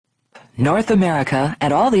North America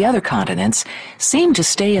and all the other continents seem to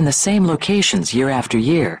stay in the same locations year after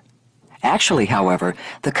year. Actually, however,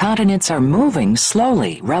 the continents are moving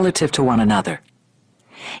slowly relative to one another.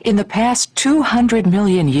 In the past 200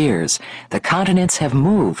 million years, the continents have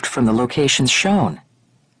moved from the locations shown.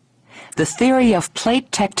 The theory of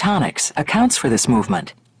plate tectonics accounts for this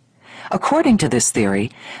movement. According to this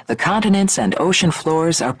theory, the continents and ocean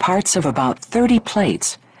floors are parts of about 30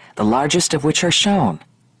 plates, the largest of which are shown.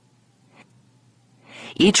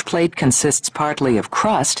 Each plate consists partly of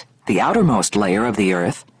crust, the outermost layer of the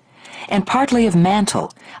Earth, and partly of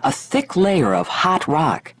mantle, a thick layer of hot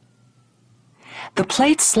rock. The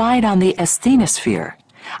plates slide on the asthenosphere,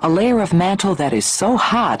 a layer of mantle that is so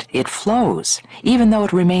hot it flows, even though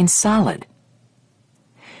it remains solid.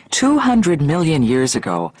 200 million years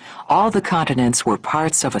ago, all the continents were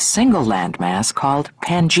parts of a single landmass called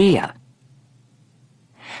Pangaea.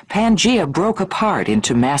 Pangaea broke apart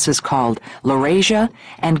into masses called Laurasia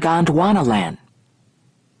and Gondwanaland.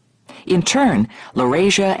 In turn,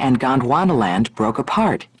 Laurasia and Gondwanaland broke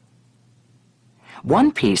apart.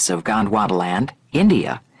 One piece of Gondwanaland,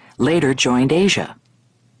 India, later joined Asia.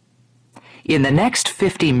 In the next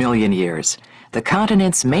 50 million years, the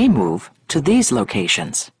continents may move to these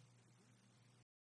locations.